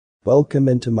Welcome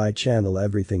into my channel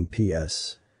Everything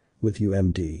PS. With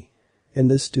UMD. In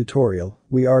this tutorial,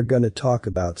 we are gonna talk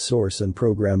about source and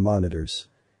program monitors.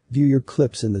 View your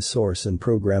clips in the source and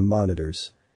program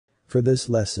monitors. For this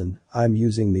lesson, I'm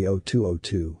using the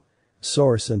 0202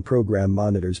 Source and Program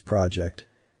Monitors project.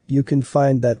 You can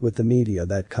find that with the media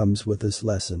that comes with this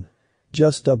lesson.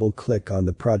 Just double-click on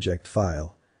the project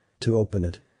file to open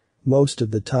it. Most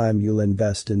of the time you'll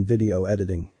invest in video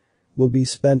editing will be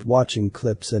spent watching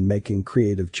clips and making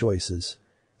creative choices.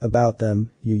 About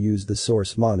them, you use the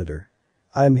source monitor.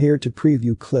 I'm here to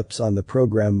preview clips on the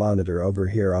program monitor over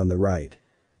here on the right.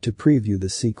 To preview the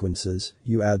sequences,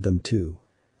 you add them too.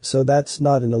 So that's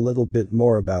not in a little bit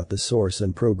more about the source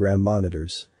and program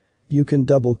monitors. You can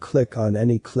double-click on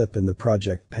any clip in the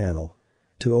project panel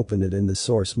to open it in the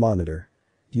source monitor.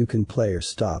 You can play or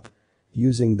stop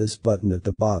using this button at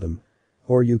the bottom,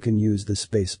 or you can use the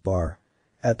spacebar.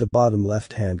 At the bottom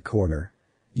left-hand corner,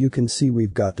 you can see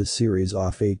we've got the series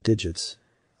off 8 digits.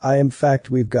 In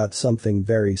fact we've got something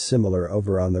very similar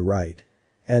over on the right.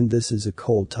 And this is a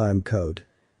cold time code.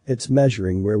 It's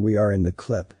measuring where we are in the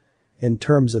clip. In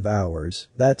terms of hours,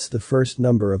 that's the first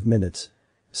number of minutes,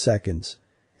 seconds,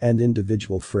 and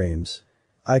individual frames.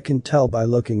 I can tell by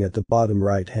looking at the bottom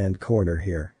right-hand corner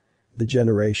here. The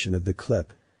generation of the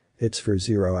clip. It's for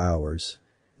 0 hours,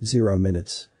 0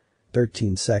 minutes,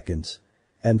 13 seconds,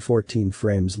 and 14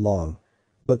 frames long.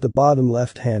 But the bottom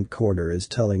left-hand corner is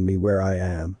telling me where I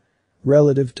am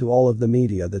relative to all of the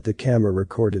media that the camera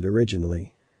recorded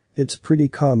originally. It's pretty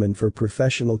common for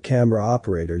professional camera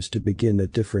operators to begin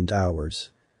at different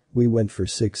hours. We went for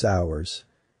 6 hours,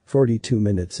 42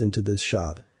 minutes into this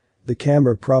shot. The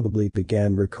camera probably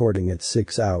began recording at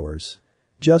 6 hours.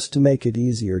 Just to make it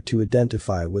easier to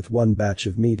identify with one batch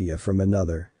of media from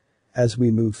another. As we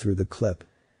move through the clip,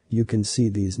 you can see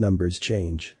these numbers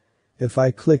change. If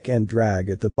I click and drag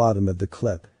at the bottom of the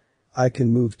clip, I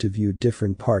can move to view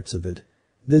different parts of it.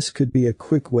 This could be a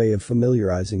quick way of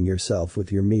familiarizing yourself with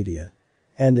your media.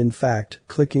 And in fact,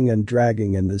 clicking and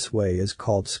dragging in this way is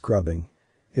called scrubbing.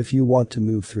 If you want to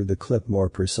move through the clip more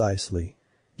precisely,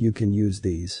 you can use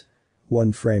these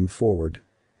 1 frame forward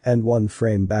and 1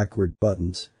 frame backward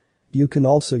buttons. You can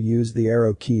also use the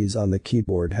arrow keys on the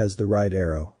keyboard has the right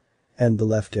arrow and the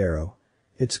left arrow.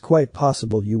 It's quite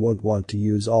possible you won't want to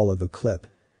use all of a clip.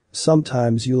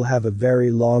 Sometimes you'll have a very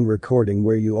long recording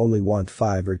where you only want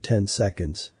 5 or 10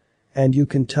 seconds. And you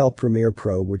can tell Premiere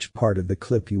Pro which part of the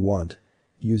clip you want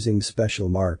using special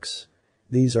marks.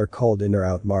 These are called in or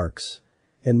out marks.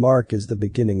 In mark is the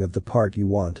beginning of the part you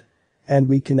want. And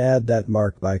we can add that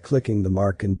mark by clicking the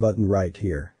mark in button right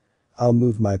here. I'll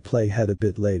move my playhead a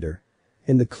bit later.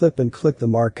 In the clip and click the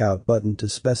mark out button to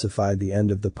specify the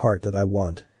end of the part that I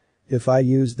want. If I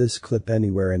use this clip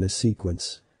anywhere in a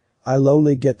sequence, I'll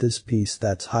only get this piece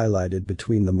that's highlighted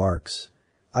between the marks.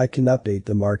 I can update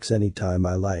the marks anytime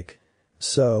I like.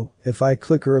 So, if I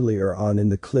click earlier on in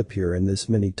the clip here in this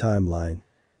mini timeline,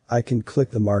 I can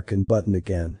click the mark and button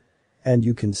again. And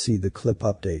you can see the clip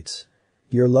updates.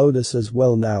 You'll notice as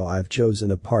well now I've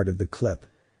chosen a part of the clip.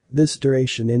 This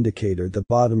duration indicator the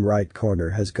bottom right corner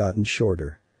has gotten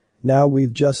shorter. Now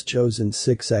we've just chosen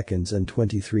 6 seconds and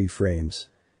 23 frames.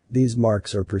 These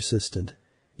marks are persistent.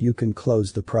 You can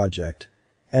close the project.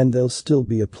 And they'll still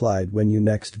be applied when you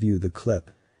next view the clip.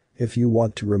 If you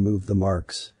want to remove the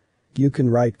marks, you can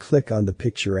right-click on the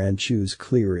picture and choose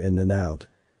Clear In and Out.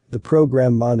 The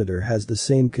program monitor has the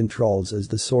same controls as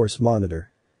the source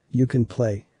monitor. You can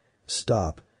play,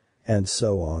 stop, and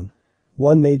so on.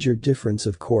 One major difference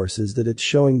of course is that it's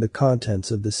showing the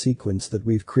contents of the sequence that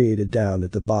we've created down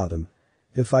at the bottom.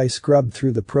 If I scrub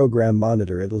through the program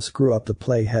monitor it'll screw up the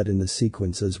playhead in the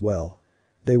sequence as well.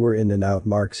 They were in and out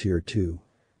marks here too.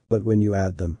 But when you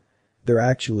add them, they're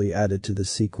actually added to the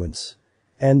sequence.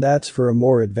 And that's for a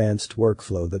more advanced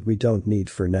workflow that we don't need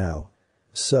for now.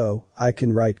 So, I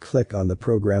can right-click on the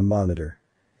program monitor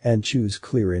and choose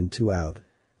Clear In to Out.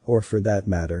 Or for that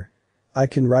matter, I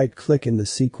can right-click in the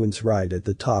sequence right at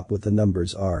the top with the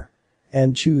numbers R.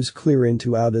 And choose Clear In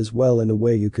to Out as well. In a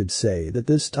way you could say that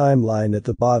this timeline at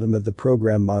the bottom of the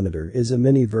program monitor is a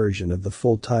mini version of the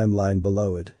full timeline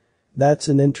below it. That's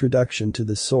an introduction to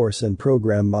the source and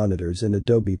program monitors in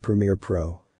Adobe Premiere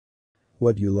Pro.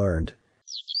 What you learned.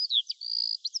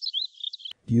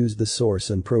 Use the source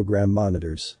and program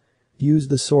monitors. Use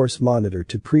the source monitor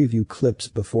to preview clips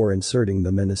before inserting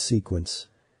them in a sequence.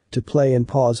 To play and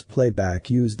pause playback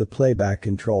use the playback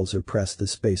controls or press the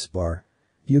spacebar.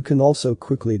 You can also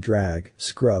quickly drag,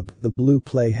 scrub, the blue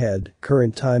playhead,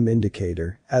 current time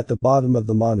indicator, at the bottom of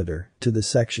the monitor, to the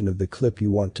section of the clip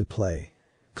you want to play.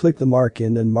 Click the Mark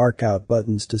In and Mark Out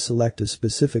buttons to select a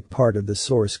specific part of the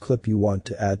source clip you want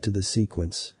to add to the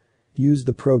sequence. Use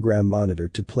the program monitor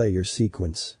to play your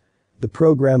sequence. The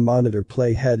program monitor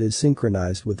playhead is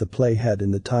synchronized with the playhead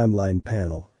in the timeline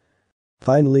panel.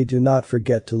 Finally, do not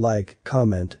forget to like,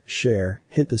 comment, share,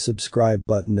 hit the subscribe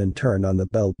button and turn on the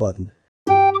bell button.